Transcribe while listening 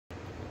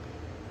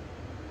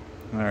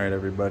Alright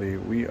everybody,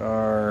 we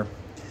are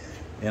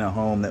in a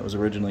home that was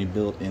originally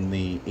built in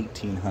the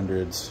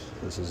 1800s.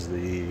 This is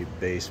the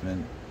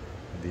basement,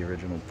 the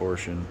original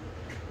portion.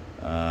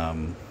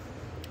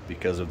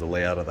 Because of the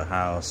layout of the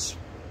house,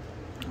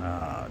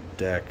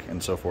 deck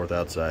and so forth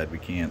outside, we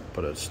can't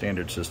put a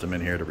standard system in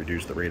here to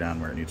reduce the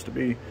radon where it needs to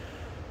be.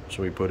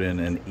 So we put in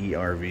an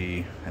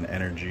ERV, an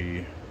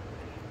energy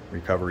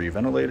recovery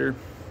ventilator.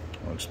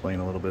 I'll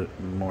explain a little bit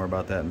more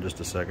about that in just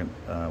a second.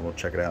 We'll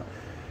check it out.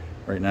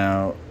 Right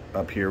now,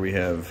 up here we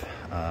have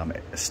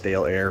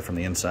stale air from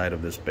the inside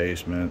of this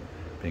basement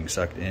being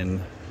sucked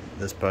in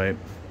this pipe.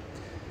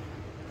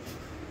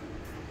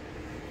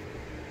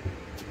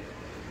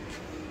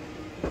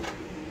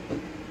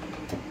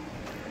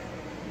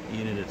 The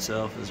unit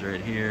itself is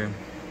right here.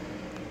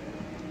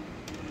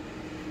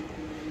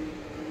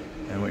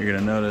 And what you're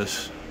going to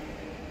notice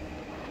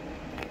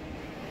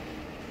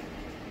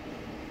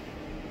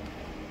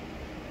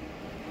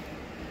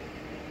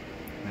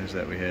is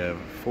that we have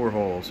 4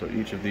 holes, so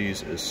each of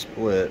these is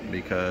split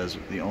because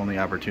the only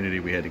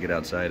opportunity we had to get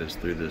outside is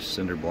through this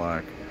cinder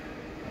block.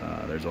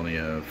 There's only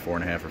a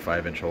 4.5 or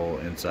 5-inch hole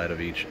inside of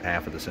each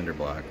half of the cinder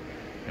block,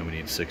 and we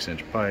need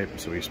 6-inch pipe,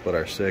 so we split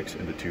our 6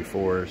 into 2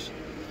 4s.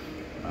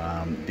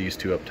 These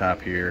 2 up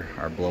top here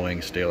are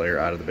blowing stale air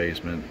out of the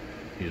basement.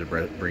 These are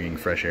bringing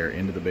fresh air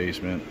into the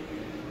basement.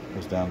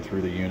 Goes down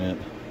through the unit.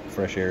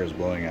 Fresh air is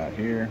blowing out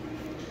here.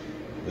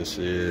 This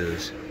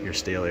is your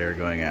stale air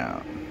going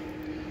out.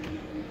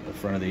 The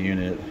front of the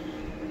unit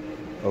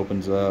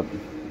opens up.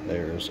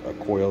 There's a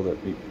coil that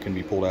can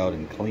be pulled out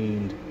and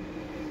cleaned.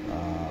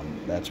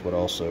 That's what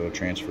also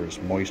transfers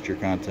moisture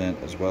content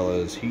as well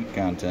as heat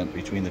content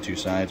between the 2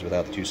 sides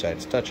without the 2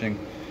 sides touching.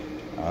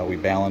 We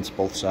balance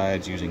both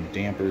sides using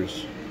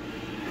dampers.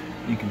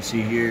 You can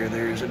see here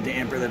there's a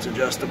damper that's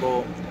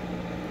adjustable.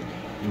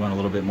 You want a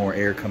little bit more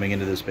air coming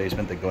into this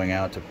basement than going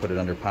out to put it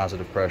under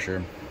positive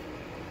pressure.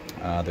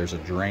 There's a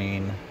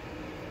drain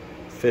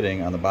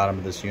fitting on the bottom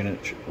of this unit,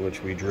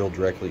 which we drill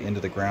directly into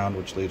the ground,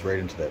 which leads right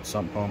into that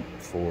sump pump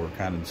for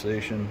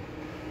condensation.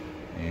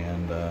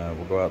 And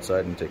we'll go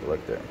outside and take a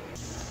look there.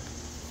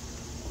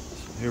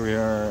 So here we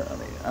are on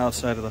the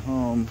outside of the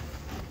home.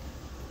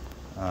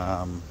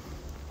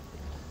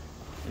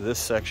 This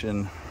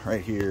section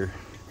right here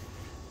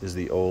is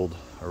the old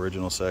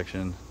original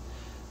section.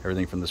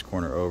 Everything from this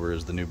corner over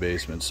is the new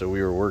basement. So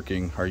we were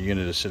working, our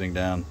unit is sitting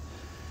down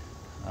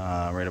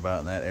right about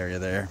in that area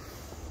there.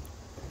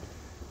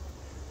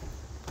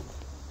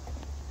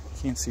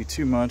 Can't see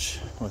too much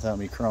without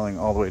me crawling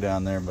all the way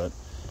down there, but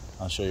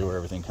I'll show you where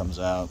everything comes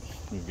out.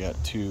 We've got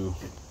 2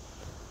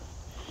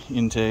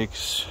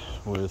 intakes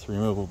with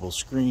removable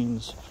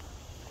screens.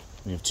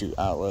 We have 2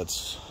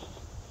 outlets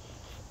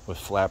with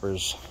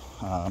flappers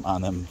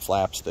on them,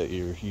 flaps that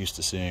you're used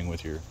to seeing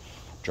with your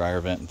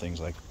dryer vent and things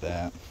like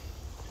that.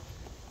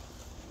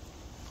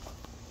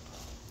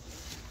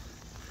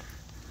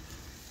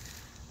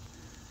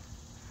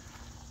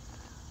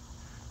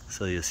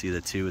 So you'll see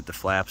the 2 with the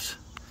flaps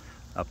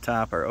up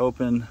top are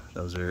open.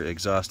 Those are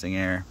exhausting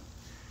air,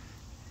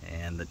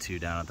 and the 2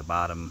 down at the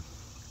bottom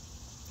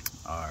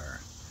are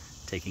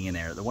taking in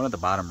air. The one at the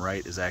bottom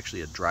right is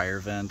actually a dryer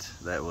vent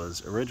that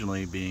was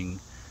originally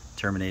being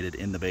terminated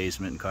in the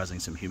basement and causing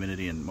some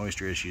humidity and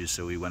moisture issues,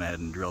 so we went ahead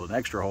and drilled an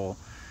extra hole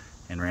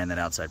and ran that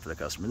outside for the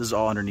customer. This is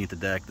all underneath the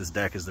deck. This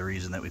deck is the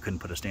reason that we couldn't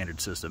put a standard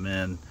system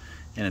in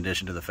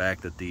addition to the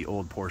fact that the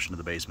old portion of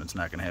the basement's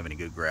not going to have any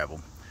good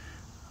gravel.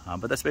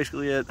 But that's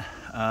basically it.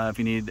 If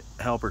you need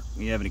help or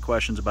you have any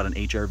questions about an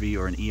HRV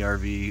or an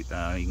ERV,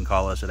 you can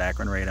call us at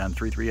Akron Radon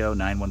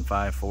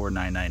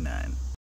 330-915-4999.